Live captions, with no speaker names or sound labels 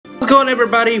going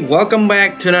everybody? Welcome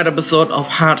back to another episode of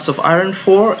Hearts of Iron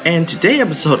 4, and today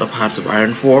episode of Hearts of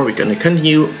Iron 4 we're gonna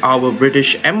continue our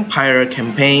British Empire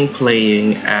campaign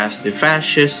playing as the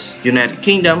fascist United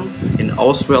Kingdom in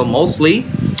Austria mostly,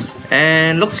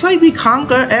 and looks like we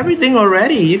conquer everything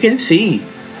already. You can see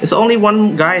there's only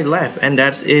one guy left, and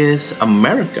that is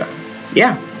America.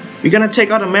 Yeah, we're gonna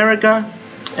take out America,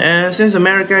 and since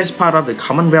America is part of the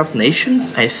Commonwealth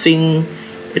nations, I think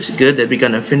it's good that we're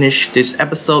gonna finish this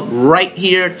episode right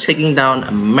here, taking down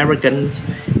Americans,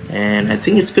 and I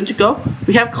think it's good to go.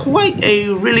 We have quite a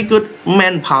really good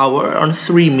manpower on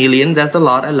 3 million. That's a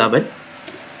lot. I love it.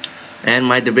 And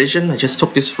my division, I just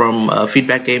took this from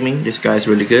Feedback Gaming. This guy is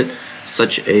really good.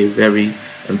 Such a very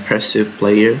impressive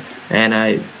player, and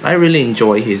I really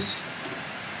enjoy his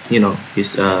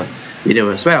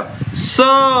video as well.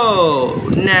 So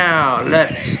now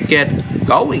let's get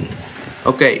going.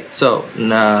 Okay, so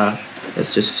now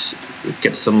let's just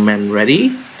get some men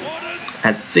ready.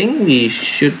 I think we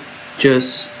should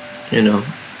just,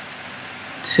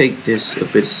 take this a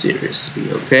bit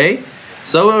seriously, okay?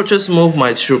 So I'll just move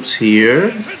my troops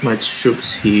here, my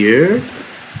troops here,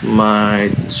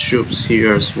 my troops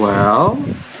here as well,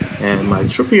 and my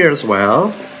troop here as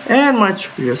well, and my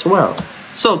troop here as well.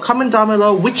 So comment down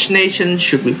below which nation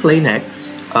should we play next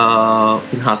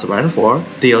in Hearts of Iron 4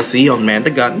 DLC on Man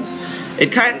the Guns.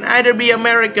 It can either be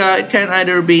America, it can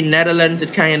either be Netherlands,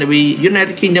 it can either be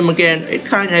United Kingdom again, it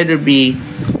can either be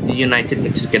the United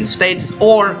Mexican States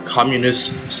or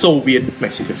Communist Soviet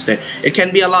Mexican State. It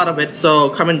can be a lot of it, so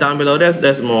comment down below.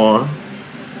 There's more.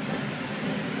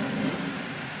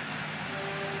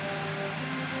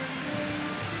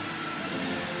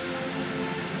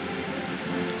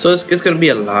 So it's gonna be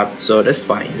a lot, so that's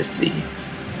fine. Let's see.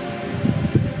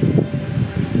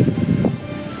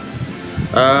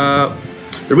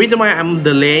 The reason why I'm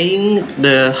delaying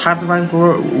the Hearts of Iron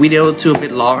 4 video to a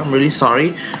bit long, I'm really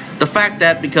sorry. The fact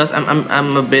that because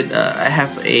I'm a bit I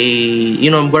have a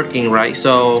I'm working, right?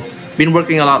 So been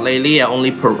working a lot lately. I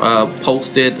only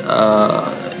posted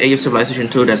Age of Civilization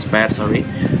 2. That's bad. Sorry.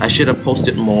 I should have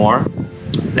posted more.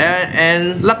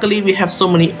 And luckily we have so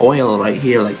many oil right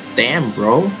here. Like damn,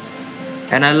 bro.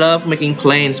 And I love making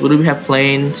planes. What do we have?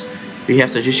 Planes. We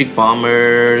have strategic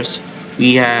bombers.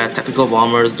 We have tactical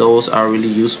bombers. Those are really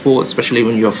useful, especially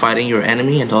when you're fighting your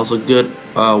enemy, and also good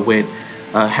with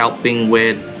helping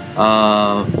with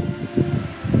how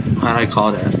do I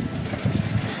call that?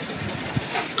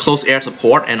 Close air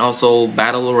support, and also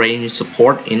battle range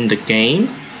support in the game.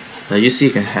 You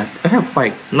see, I have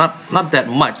quite not that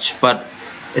much, but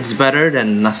it's better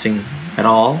than nothing at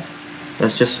all.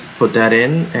 Let's just put that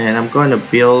in, and I'm going to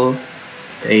build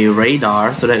a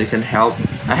radar so that it can help.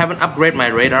 I haven't upgraded my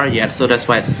radar yet, so that's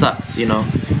why it sucks.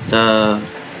 The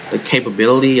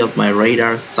capability of my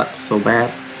radar sucks so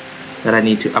bad that I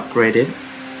need to upgrade it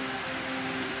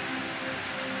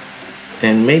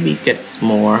and maybe get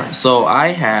more. So I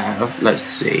have, let's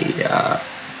see,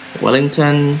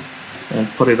 Wellington, and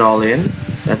put it all in.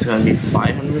 That's gonna be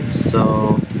 500,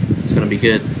 so it's gonna be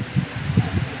good.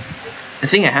 I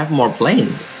think I have more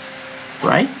planes,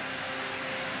 right?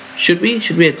 Should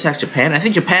we attack Japan? I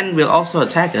think Japan will also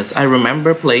attack us. I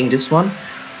remember playing this one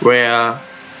where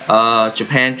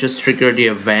Japan just triggered the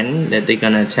event that they're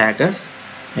gonna attack us,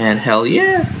 and hell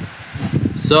yeah.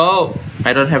 So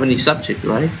I don't have any subject,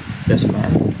 right? That's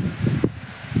bad.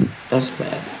 That's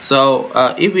bad. So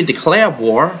if we declare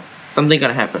war, something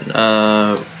gonna happen.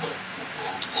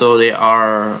 So they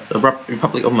are the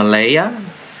Republic of Malaya,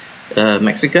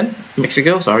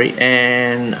 Mexico, sorry,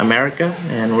 and America.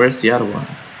 And where's the other one?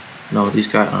 No, these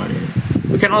guys aren't in.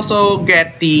 We can also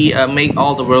get the make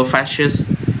all the world fascists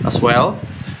as well.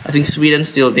 I think Sweden's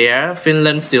still there,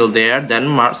 Finland's still there,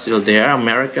 Denmark's still there,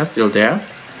 America still there.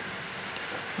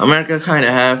 America kind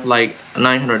of have like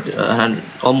 900,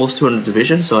 almost 200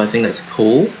 divisions, so I think that's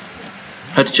cool.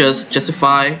 Let's just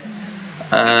justify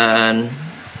and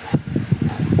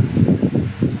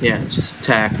yeah, just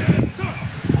attack.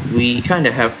 We kind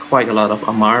of have quite a lot of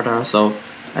armada, so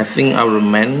I think our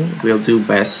men will do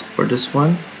best for this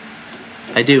one.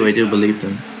 I do believe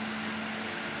them.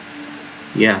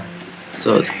 Yeah,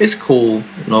 so it's cool,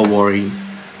 no worry.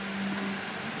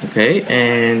 Okay,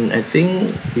 and I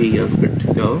think we are good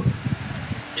to go.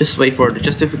 Just wait for the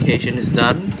justification is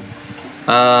done.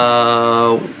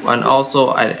 And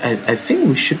also I think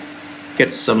we should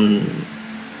get some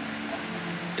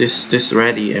this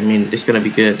ready. I mean, it's gonna be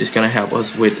good. It's gonna help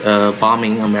us with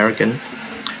bombing American.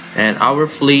 And our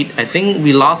fleet, I think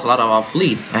we lost a lot of our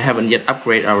fleet. I haven't yet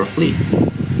upgraded our fleet.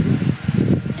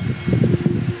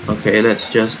 Okay, let's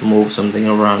just move something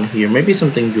around here. Maybe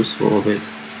something useful of it.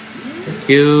 Thank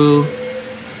you.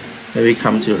 Maybe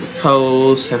come to the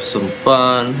coast, have some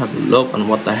fun, have a look on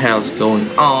what the hell is going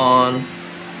on.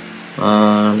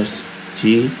 Let's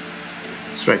G.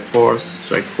 Strike force.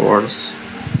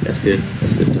 That's good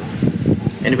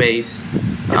though. Anyways,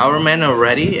 our men are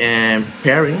ready and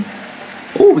preparing.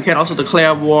 Oh, we can also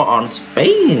declare war on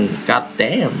Spain. God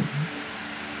damn.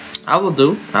 I will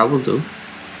do.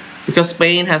 Because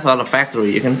Spain has a lot of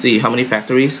factories. You can see how many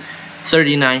factories.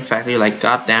 39 factories. Like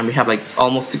goddamn, we have like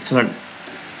almost 600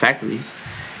 factories,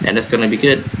 and that's gonna be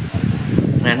good.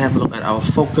 And have a look at our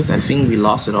focus. I think we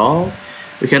lost it all.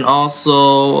 We can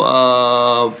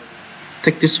also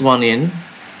take this one in.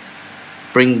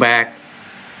 Bring back.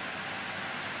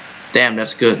 Damn,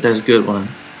 that's good. That's a good one.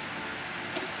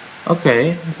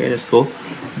 Okay, that's cool.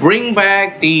 Bring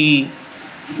back the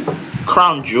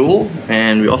crown jewel,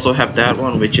 and we also have that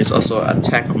one, which is also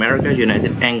Attack America,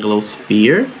 United Anglo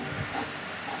Spear.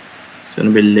 It's gonna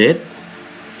be lit.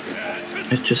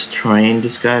 Let's just train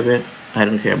this guy a bit. I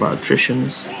don't care about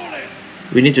attritions.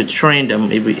 We need to train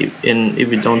them. If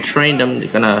we don't train them, they're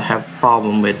gonna have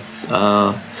problem with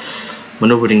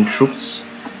maneuvering troops.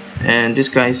 And this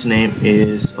guy's name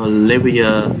is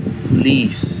Olivia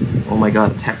Lees. Oh my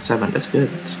god, attack 7. That's good.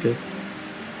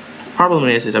 Problem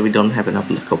is that we don't have enough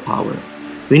political power.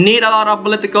 We need a lot of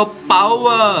political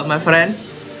power, my friend.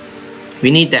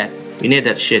 We need that. We need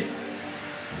that shit.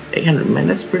 800 men,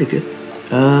 that's pretty good.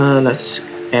 Let's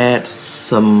add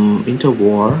some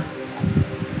interwar.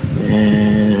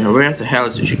 And where the hell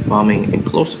is strategic bombing? And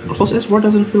close war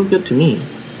doesn't feel good to me.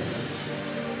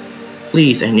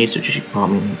 Please, I need strategic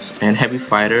bombings and heavy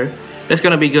fighter. That's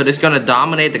gonna be good. It's gonna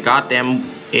dominate the goddamn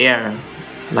air.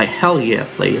 Like hell yeah,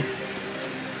 player.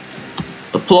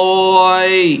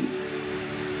 Deploy.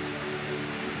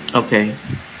 Okay,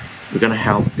 we're gonna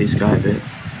help this guy a bit.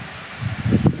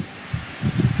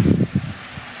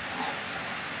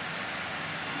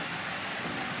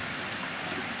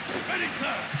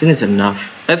 I think it's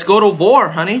enough. Let's go to war,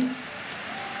 honey.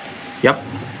 Yep.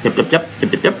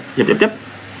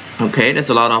 Okay, there's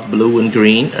a lot of blue and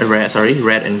green,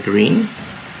 red and green.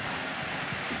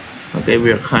 Okay,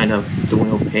 we are kind of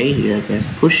doing okay here, I guess.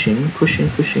 Pushing.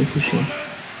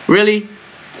 Really,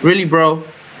 bro?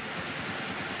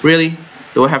 Really?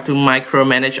 Do I have to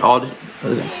micromanage all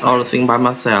the thing by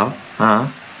myself? Huh?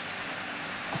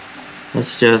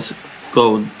 Let's just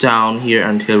go down here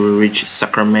until we reach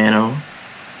Sacramento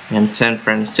and San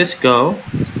Francisco,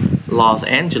 Los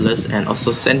Angeles, and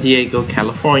also San Diego,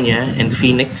 California, and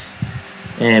Phoenix,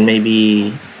 and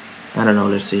maybe, I don't know,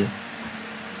 let's see.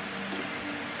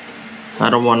 I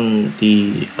don't want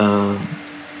the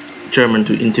German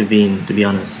to intervene, to be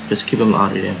honest. Just keep them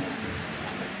out of there.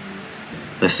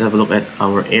 Let's have a look at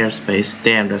our airspace.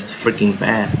 Damn, that's freaking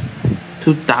bad.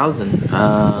 2,000.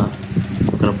 I'm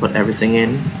gonna put everything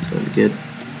in. It's gonna be good.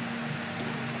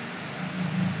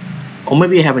 Or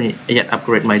maybe I haven't yet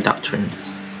upgraded my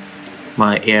doctrines.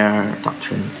 My air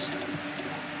doctrines.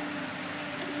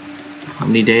 How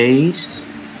many days?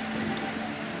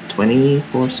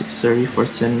 24, 6,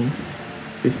 30%,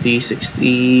 50,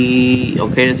 60.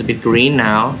 Okay, it's a bit green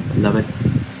now. I love it.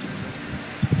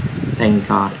 Thank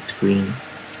God it's green.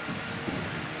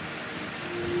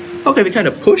 Okay, we kind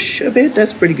of push a bit.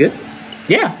 That's pretty good.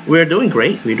 Yeah, we're doing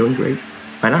great.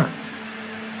 Why not?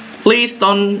 Please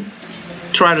don't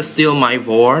try to steal my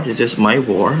war. This is my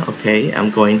war. Okay, I'm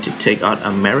going to take out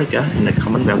America and the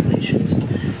Commonwealth nations.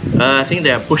 I think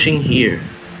they are pushing here.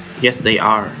 Yes, they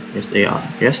are.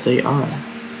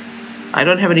 I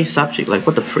don't have any subject. Like,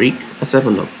 what the freak? Let's have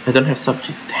a look. I don't have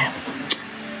subject. Damn.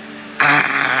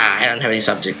 I don't have any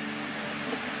subject.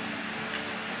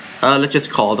 Let's just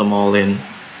call them all in.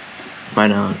 Why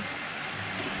not?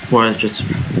 Or just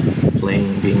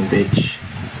playing, being bitch.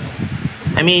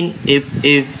 I mean, if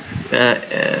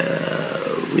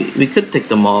we could take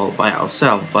them all by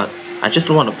ourselves, but I just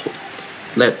don't want to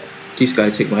let these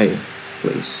guys take my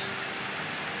place.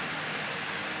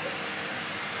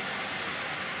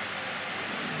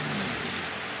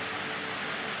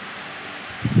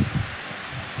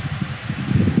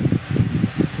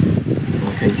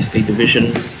 Okay, it's 8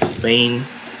 divisions, Spain.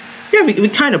 Yeah, we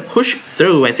kind of push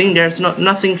through. I think there's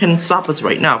nothing can stop us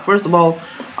right now. First of all,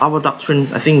 our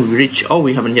doctrines, I think we reach. Oh,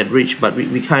 we haven't yet reached, but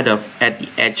we kind of at the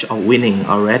edge of winning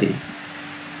already.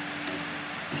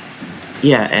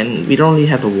 Yeah, and we don't really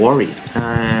have to worry.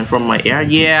 And from my air,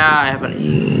 yeah, I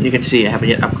haven't. You can see I haven't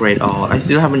yet upgrade all. I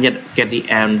still haven't yet get the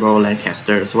Ambro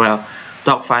Lancaster as well.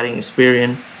 Dogfighting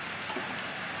experience.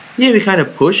 Yeah, we kind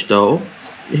of push though.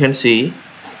 You can see.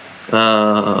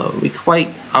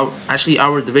 Actually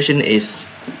our division is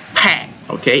packed.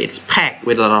 Okay, it's packed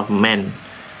with a lot of men.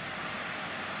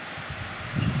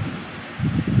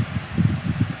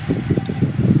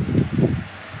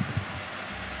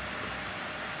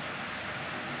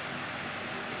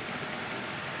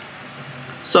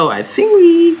 So I think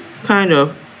we kind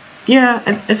of, yeah,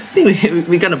 I think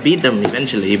we're gonna beat them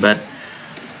eventually, but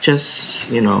just,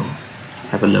 you know,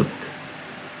 have a look.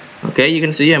 Okay, you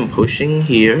can see I'm pushing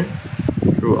here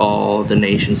through all the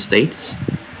nation states,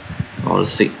 all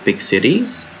the big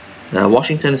cities.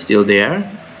 Washington is still there,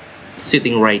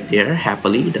 sitting right there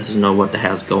happily, doesn't know what the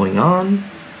hell's going on.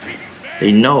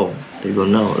 They know, they will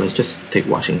know. Let's just take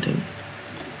Washington.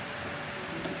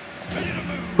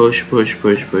 Push, push,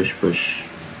 push, push, push.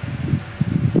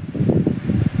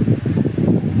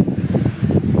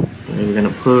 And we're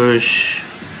gonna push.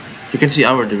 You can see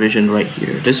our division right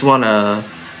here. This one,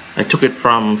 I took it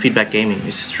from Feedback Gaming.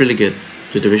 It's really good.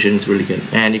 The division is really good,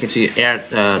 and you can see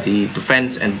the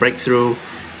defense and breakthrough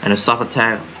and a soft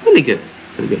attack. Really good,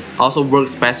 really good. Also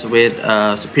works best with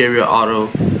superior auto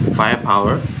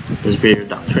firepower. The superior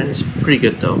doctrine is pretty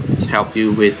good though. It's helped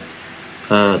you with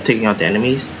taking out the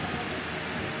enemies.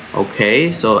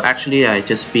 Okay, so actually I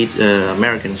just beat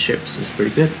American ships. It's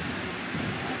pretty good.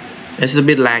 It's a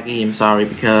bit laggy, I'm sorry,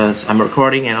 because I'm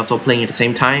recording and also playing at the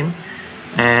same time.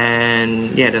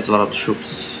 And yeah, there's a lot of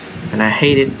troops. And I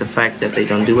hated the fact that they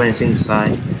don't do anything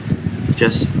beside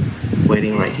just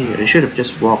waiting right here. They should have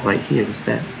just walked right here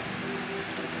instead.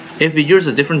 If we use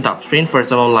a different doctrine, for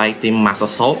example like the mass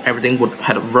assault, everything would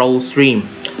have a roll stream.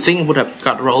 I think it would have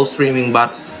got roll streaming,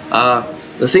 but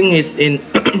the thing is in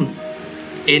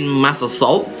in mass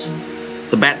assault,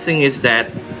 the bad thing is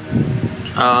that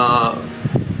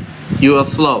you are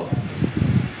slow.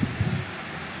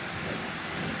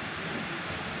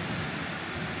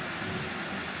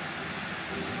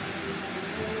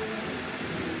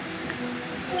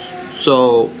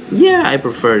 So yeah, I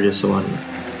prefer this one.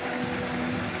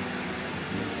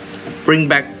 Bring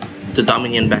back the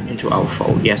Dominion back into our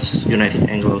fold. Yes, United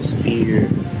Anglo-Sphere.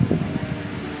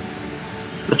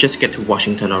 Let's just get to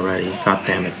Washington already. God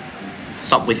damn it.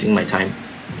 Stop wasting my time.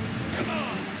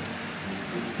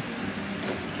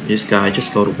 This guy,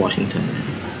 just go to Washington.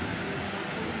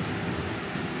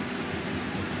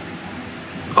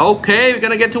 Okay, we're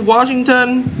gonna get to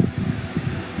Washington.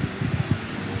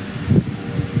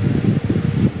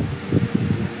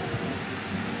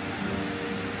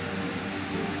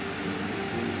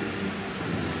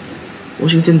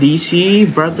 Washington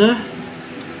DC, brother.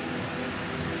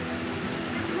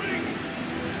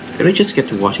 Can we just get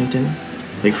to Washington?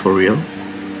 Like for real?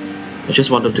 I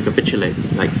just want them to capitulate,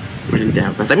 like really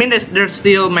damn fast. I mean, there's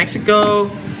still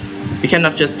Mexico. We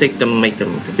cannot just take them, make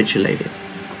them capitulate it.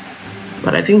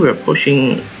 But I think we're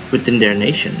pushing within their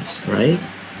nations, right?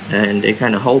 And they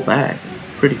kind of hold back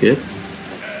pretty good.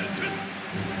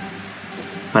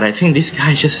 But I think this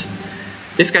guy just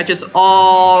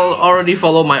already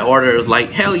follow my orders. Like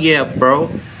hell yeah,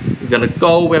 bro. We're gonna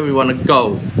go where we wanna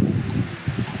go.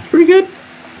 Pretty good.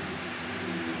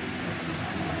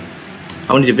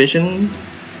 How many division?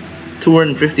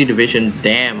 250 division.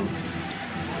 Damn.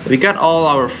 We got all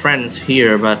our friends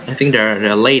here, but I think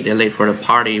they're late. They're late for the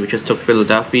party. We just took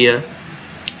Philadelphia.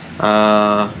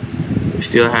 We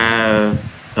still have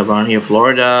around here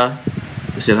Florida.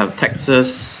 We still have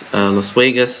Texas, Las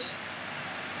Vegas.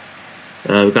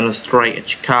 We're gonna strike at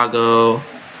Chicago.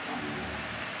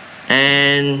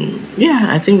 And yeah,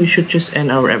 I think we should just end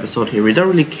our episode here. We don't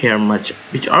really care much.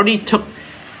 We already took.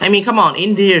 I mean, come on,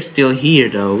 India is still here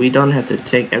though. We don't have to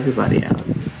take everybody out.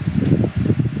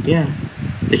 Yeah,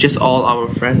 they're just all our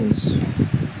friends.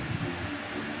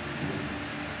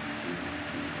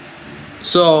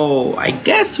 So I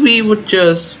guess we would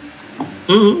just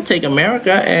take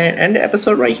America and end the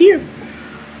episode right here.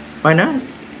 Why not?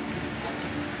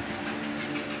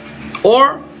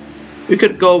 Or we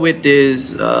could go with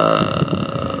this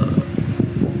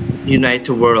unite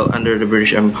the world under the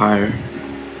British Empire.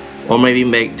 Or maybe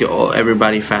make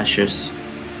everybody fascist.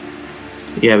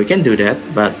 Yeah, we can do that,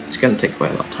 but it's gonna take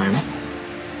quite a lot of time.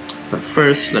 But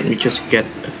first, let me just get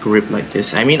a grip like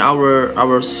this. I mean,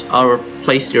 our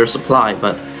place their supply,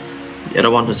 but I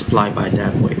don't want to supply by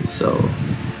that way. So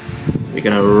we're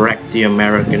gonna wreck the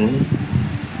American.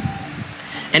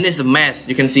 And it's a mess.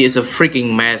 You can see it's a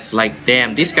freaking mess. Like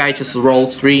damn, this guy just roll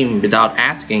stream without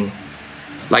asking.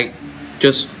 Like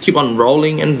just keep on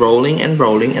rolling and rolling and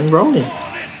rolling and rolling.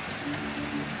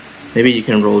 Maybe you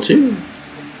can roll too.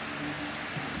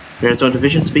 There's no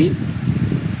division speed.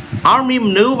 Army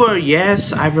maneuver,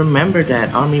 yes, I remember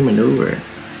that. Army maneuver.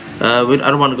 I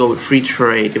don't want to go with free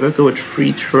trade. If I go with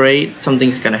free trade,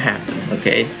 something's gonna happen.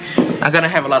 Okay, I'm gonna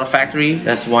have a lot of factory.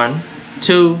 That's one.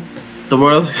 Two, the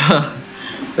world's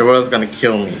gonna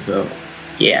kill me. So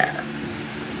yeah.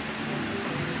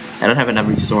 I don't have enough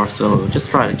resource, so just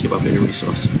try to keep up with the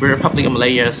resource. The Republic of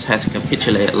Malaya has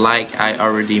capitulated, like I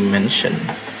already mentioned.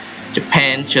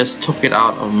 Japan just took it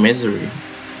out of misery.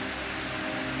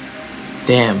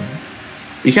 Damn.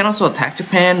 We can also attack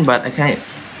Japan, but I can't.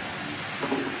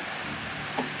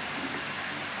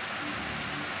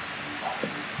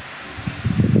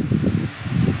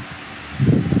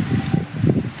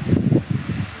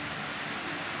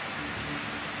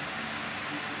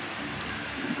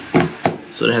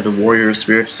 So they have the warrior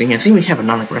spirit thing. I think we have a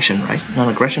non-aggression, right?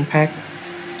 Non-aggression pact.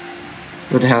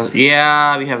 What the hell?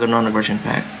 Yeah, we have the non-aggression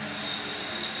pact.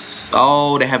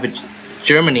 Oh, they have it.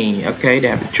 Germany. Okay, they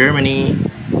have it. Germany.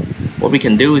 What we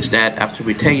can do is that after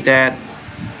we take that,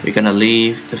 we're gonna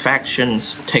leave the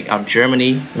factions, take out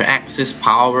Germany, their Axis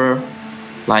power.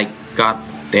 Like, god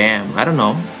damn, I don't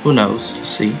know. Who knows? Let's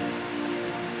see.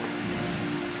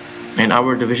 And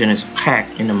our division is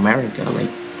packed in America,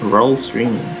 like roll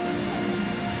streaming.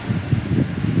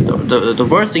 The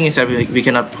worst thing is that we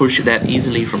cannot push that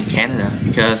easily from Canada,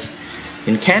 because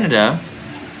in Canada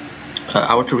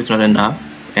our troop is not enough,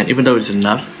 and even though it's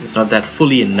enough, it's not that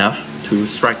fully enough to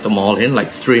strike them all in, like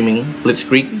streaming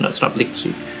blitzkrieg. No, it's not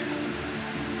blitzkrieg.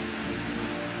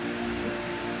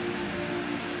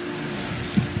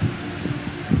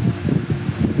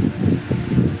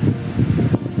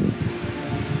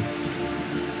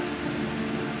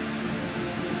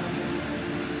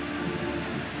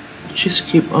 Just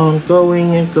keep on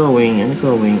going and going and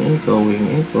going and going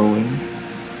and going.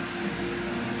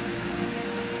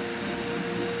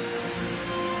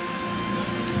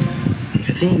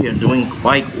 I think we are doing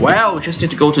quite well. We just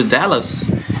need to go to Dallas.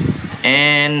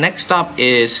 And next stop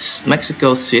is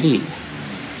Mexico City.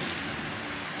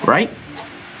 Right?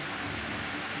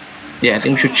 Yeah, I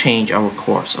think we should change our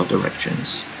course of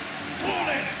directions.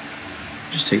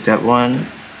 Just take that one.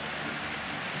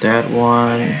 That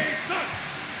one.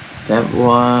 That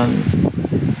one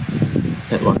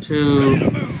too,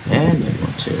 and that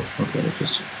one too. Okay, let's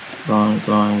just going,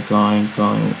 and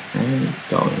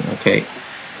going. Okay,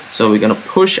 so we're gonna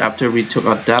push after we took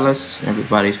out Dallas.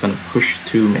 Everybody's gonna push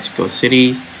to Mexico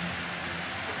City.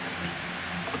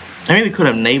 I mean, we could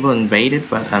have naval invaded,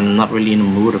 but I'm not really in the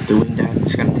mood of doing that.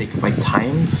 It's gonna take quite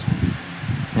times,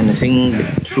 and I think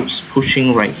the troops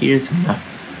pushing right here is enough.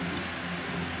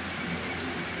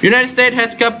 United States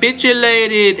has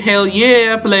capitulated. Hell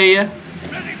yeah, player.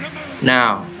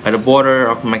 Now, at the border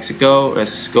of Mexico,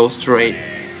 let's go straight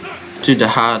to the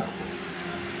heart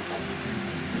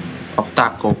of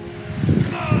Taco.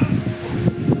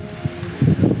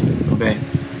 Okay.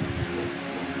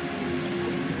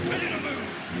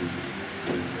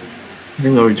 I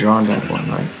think we already drawn that one,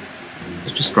 right?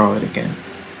 Let's just draw it again.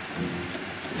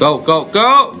 Go, go,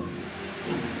 go!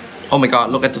 Oh my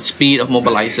god, look at the speed of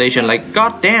mobilization. Like,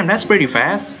 god damn, that's pretty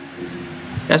fast.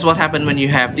 That's what happened when you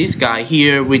have this guy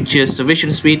here with just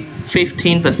division speed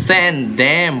 15%.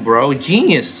 Damn, bro,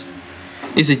 genius.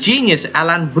 It's a genius,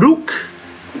 Alan Brook,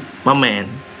 my man.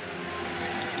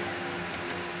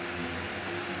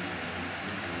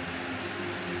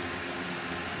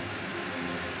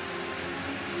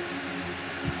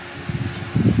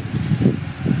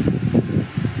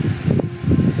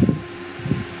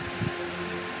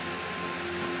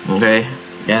 Okay,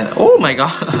 yeah, oh my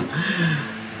god.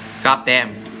 God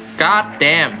damn. God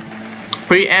damn.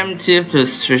 Preemptive to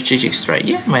strategic strike.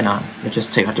 Yeah, why not? Let's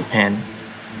just take out Japan.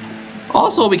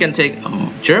 Also, we can take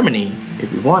Germany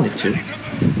if we wanted to.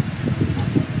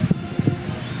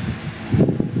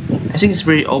 I think it's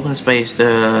pretty open space.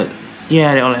 Yeah,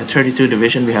 they only have 32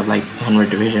 division. We have like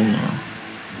 100 division now.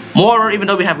 More, even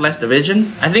though we have less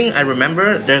division. I think I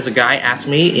remember there's a guy asked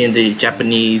me in the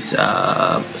Japanese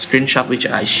screenshot which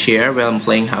I share while I'm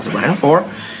playing Hearts of Iron 4.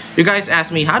 You guys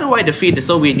asked me, how do I defeat the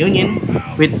Soviet Union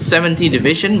with 70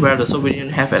 division where the Soviet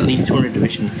Union have at least 200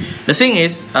 division? The thing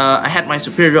is, I had my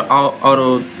superior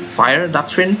auto fire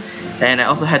doctrine, and I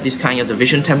also had this kind of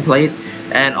division template,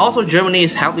 and also Germany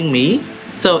is helping me.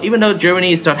 So even though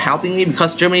Germany is not helping me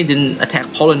because Germany didn't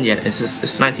attack Poland yet, it's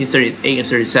 1938 and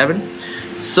 37.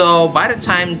 So by the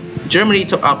time Germany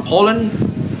took out Poland,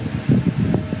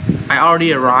 I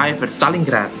already arrived at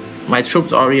Stalingrad. My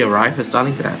troops already arrived at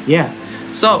Stalingrad. Yeah.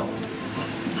 So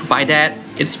by that,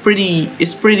 it's pretty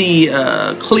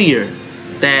clear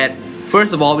that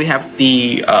first of all we have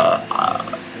the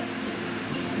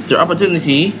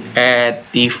opportunity at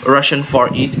the Russian Far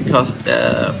East because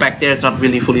back there it's not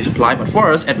really fully supplied. But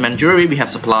for us at Manchuria we have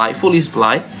supply, fully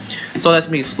supplied. So let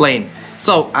me explain.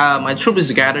 So my troop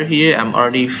is gathered here. I'm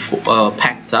already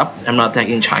packed up. I'm not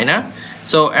attacking China.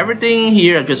 So everything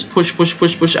here I just push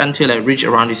until I reach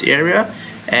around this area,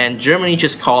 and Germany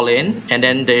just called in, and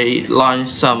then they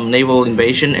launched some naval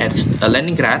invasion at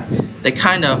Leningrad. They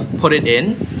kind of put it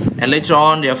in, and later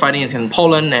on they are fighting in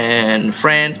Poland and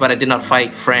France, but I did not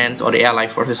fight France or the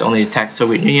Allied forces, only attacked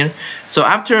Soviet Union. So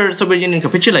after Soviet Union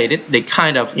capitulated, they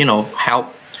kind of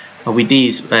helped with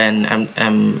these and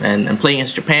playing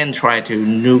as Japan, try to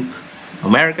nuke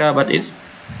America, but it's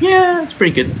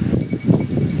pretty good.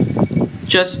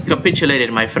 Just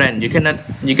capitulated, my friend. You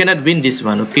cannot win this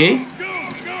one, okay?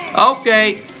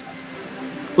 Okay.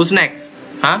 Who's next?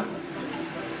 Huh?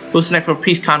 Who's next for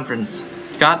peace conference?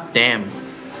 God damn.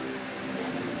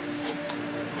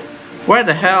 Where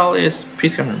the hell is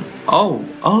peace conference? Oh,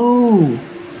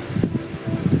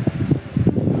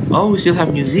 we still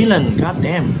have New Zealand. God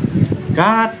damn.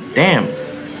 God damn.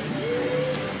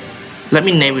 Let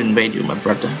me naval invade you, my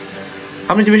brother.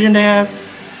 How many divisions they have?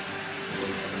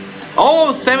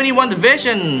 Oh, 71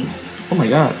 division. Oh my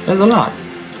god, that's a lot.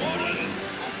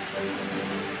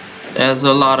 There's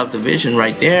a lot of division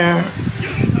right there.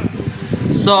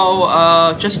 So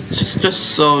just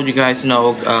so you guys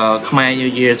know, Khmer New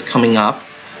Year is coming up.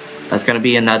 That's gonna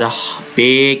be another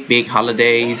big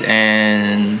holidays,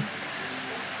 and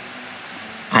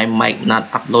I might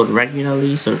not upload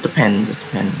regularly, so it depends.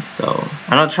 So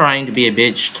I'm not trying to be a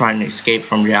bitch, trying to escape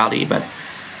from reality, but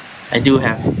I do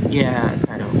have,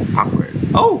 kind of awkward.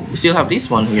 Oh, we still have this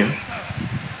one here.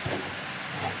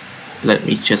 Let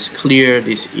me just clear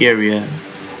this area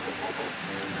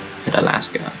at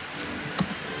Alaska.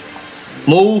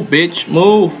 Move, bitch,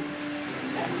 move.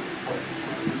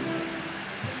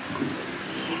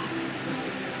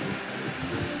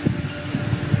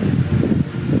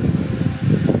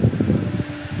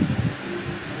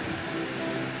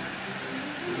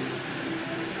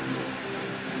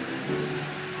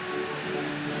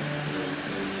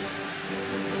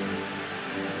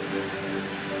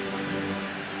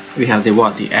 We have the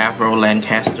Avro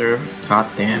Lancaster. God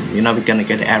damn, you're not gonna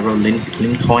get Avro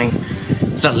Lincoln.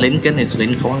 It's not Lincoln, it's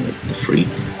Lincoln. It's the freak.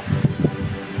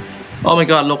 Oh my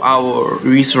god, look our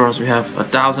resource. We have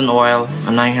 1,000 oil,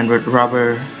 900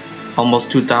 rubber, almost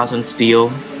 2,000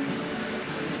 steel,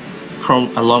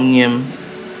 chromium.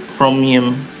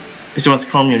 This one's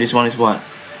chromium. This one is what?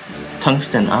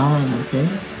 Tungsten. Ah, okay.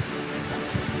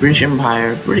 British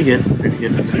Empire, pretty good.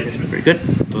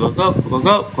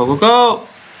 Go.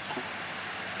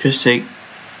 Just take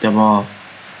them off.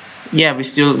 Yeah, we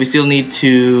still need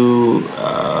to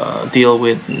deal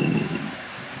with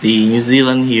the New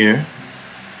Zealand here.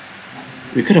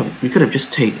 We could have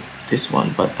just take this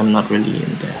one, but I'm not really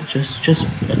in there. Just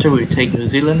after we take New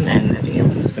Zealand, and I think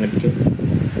everything's gonna be good.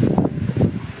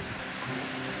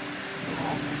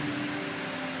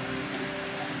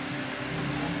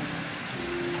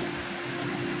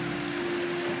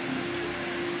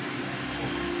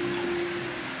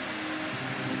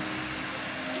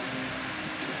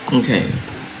 Okay,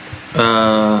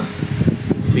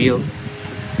 field,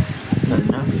 not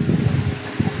enough.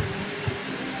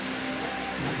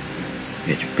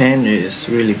 Okay, Japan is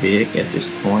really big at this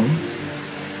point.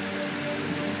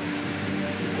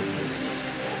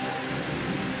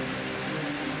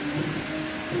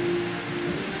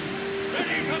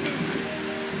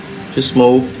 Just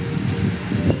move.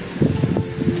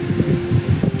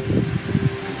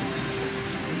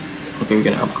 Okay, we're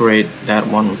gonna upgrade that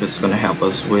one because it's gonna help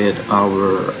us with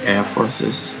our air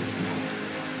forces.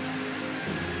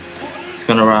 It's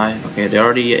gonna arrive. Okay, they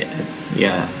already,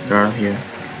 they're here.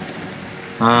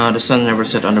 The sun never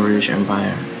set on the British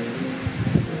Empire.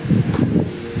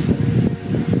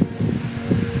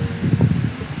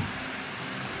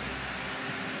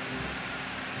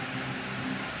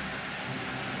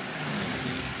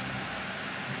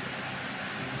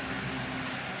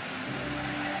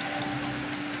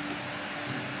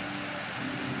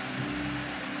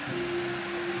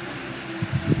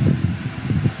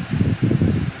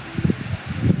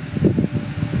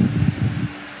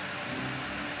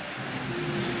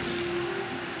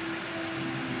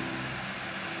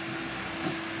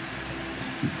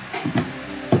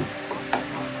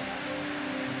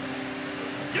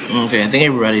 Okay, I think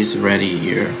everybody's ready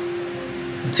here.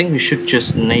 I think we should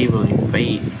just naval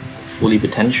invade fully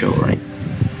potential, right?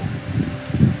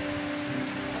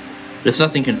 There's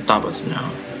nothing can stop us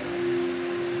now.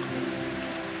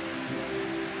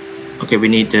 Okay, we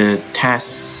need the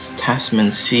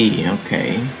Tasman Sea.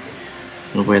 Okay,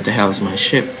 and where the hell is my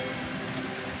ship?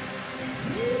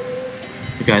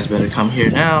 You guys better come here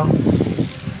now.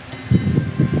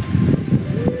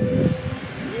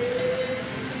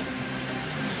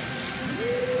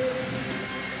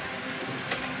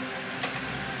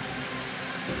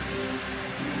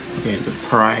 Okay, the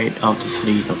pride of the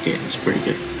fleet. Okay, it's pretty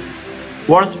good.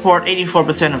 War support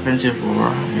 84% offensive war.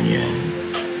 Yeah.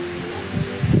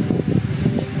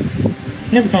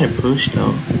 Never kind of push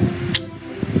though.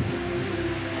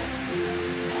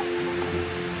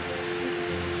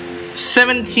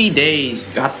 $70 days.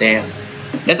 Goddamn.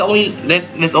 Let's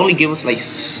only give us like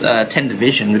 10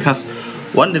 division, because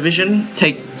one division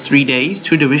takes 3 days,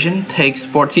 2 division takes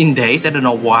 14 days. I don't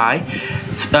know why.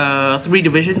 3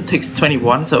 division takes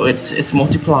 21, so it's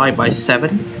multiplied by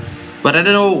 7. But I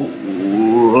don't know,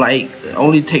 like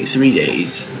only takes 3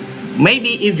 days. Maybe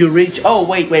if you reach. Oh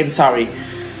wait, I'm sorry.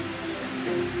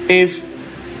 If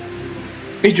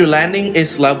your landing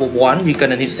is level 1, you're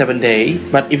gonna need 7 days.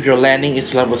 But if your landing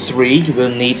is level 3, you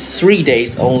will need 3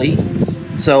 days only.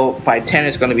 So by 10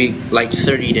 it's gonna be like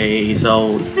 30 days.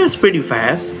 So yeah, it's pretty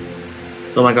fast.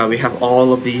 So oh my god, we have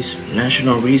all of these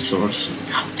national resource.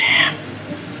 God damn.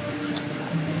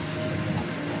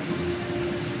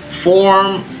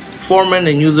 Foreman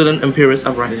and New Zealand Imperialist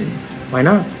Uprising. Why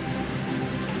not?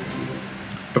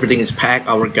 Everything is packed.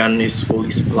 Our gun is fully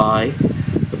supplied.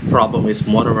 The problem is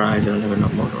motorized. I don't have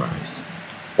enough motorized.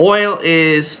 Oil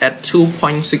is at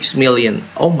 2.6 million.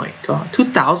 Oh my god,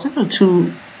 2,000 or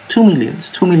 2 millions?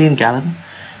 2 million gallon.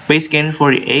 Base gain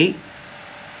 48.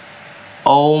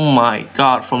 Oh my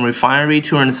god, from refinery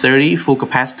 230, full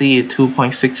capacity is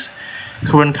 2.6.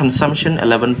 Current consumption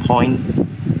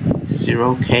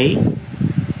 11.0k.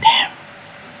 Damn.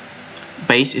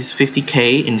 Base is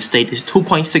 50k, in state is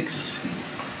 2.6.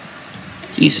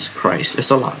 Jesus Christ,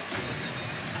 that's a lot.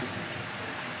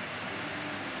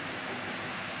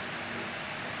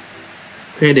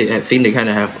 Okay, I think they kind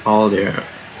of have all their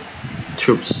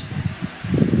troops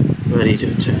ready to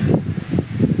attack.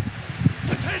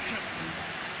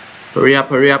 Hurry up,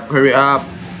 hurry up, hurry up.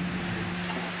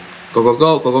 Go, go,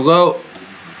 go, go, go, go.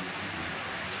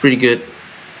 It's pretty good.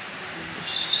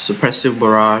 Suppressive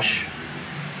barrage.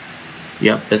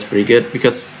 Yep, that's pretty good,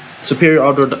 because superior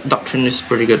order doctrine is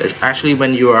pretty good. Actually,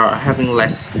 when you are having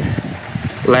less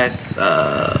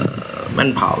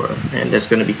manpower, and that's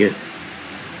gonna be good.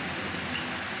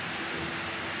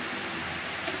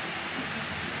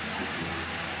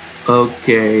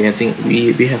 Okay, I think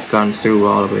we have gone through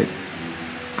all of it.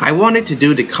 I wanted to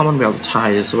do the Commonwealth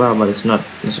tie as well, but it's not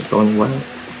going well.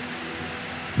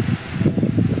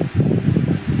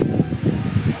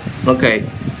 Okay.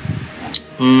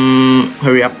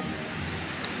 Hurry up.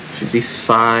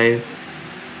 55.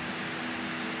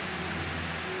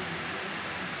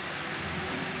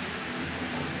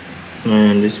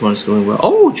 And this one's going well.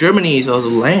 Oh, Germany is also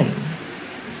land.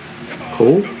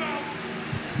 Cool.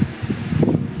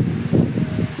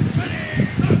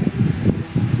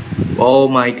 Oh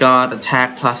my god,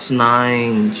 attack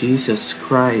 +9. Jesus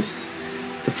Christ.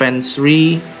 Defense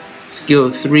 3,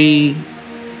 skill 3.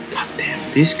 God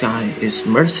damn, this guy is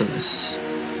merciless.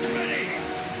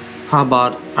 How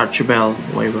about Archibald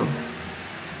Wavell?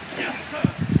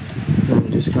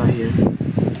 This guy here.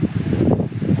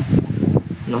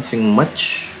 Nothing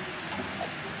much.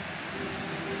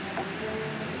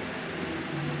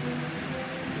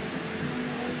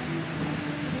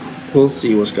 We'll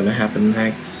see what's gonna happen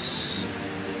next.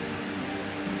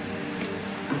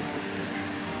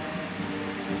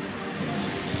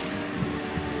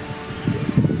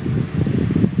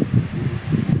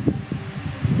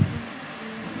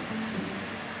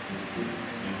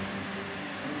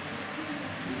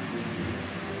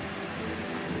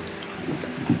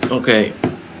 Okay,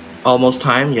 almost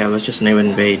time. Yeah, let's just naval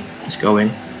invade. Let's go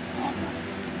in.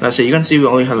 That's it. You can see we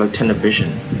only have like 10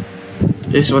 division.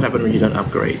 This is what happens when you don't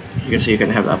upgrade. You can see you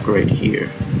can have upgrade here.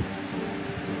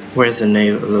 Where's the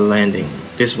naval landing?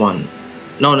 This one.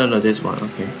 No, this one.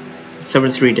 Okay,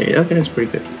 73 days. Okay, that's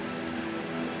pretty good.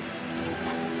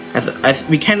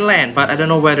 We can land, but I don't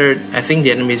know whether. I think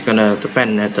the enemy is gonna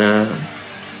defend at the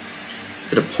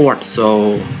port.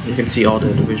 So you can see all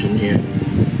the division here.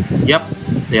 Yep,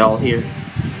 they're all here.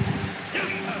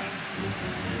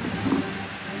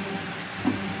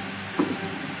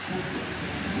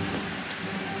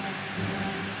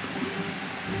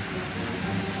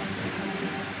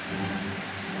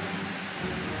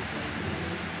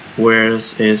 Where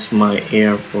is my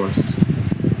Air Force?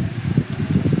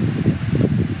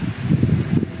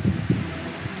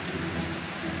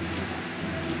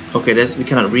 Okay, we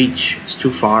cannot reach. It's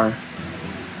too far.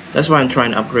 That's why I'm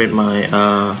trying to upgrade my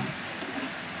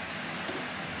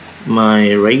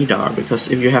my radar, because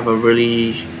if you have a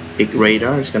really big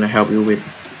radar, it's gonna help you with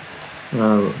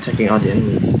taking out the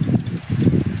enemies.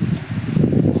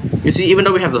 You see, even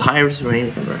though we have the highest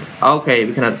range, okay,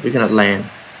 we cannot land.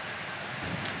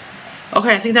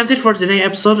 Okay, I think that's it for today's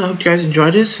episode. I hope you guys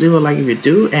enjoyed this. Leave a like if you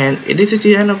do, and this is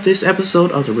the end of this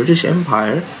episode of the British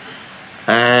Empire.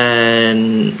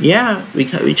 and yeah,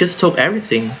 we just took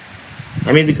everything.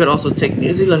 I mean, we could also take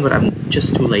New Zealand, but I'm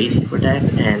just too lazy for that,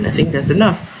 and I think that's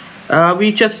enough.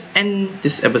 We just end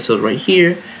this episode right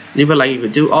here. Leave a like if you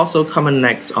do. Also, comment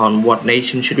next on what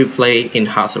nation should we play in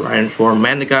Hearts of Iron 4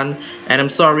 Managan. And I'm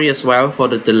sorry as well for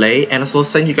the delay. And also,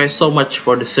 thank you guys so much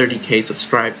for the 30k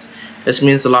subscribes. This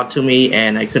means a lot to me,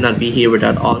 and I could not be here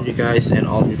without all of you guys and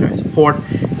all of you guys' support.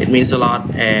 It means a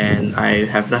lot, and I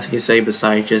have nothing to say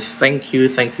besides just thank you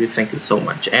so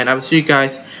much. And I will see you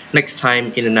guys next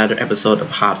time in another episode of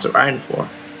Hearts of Iron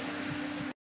 4.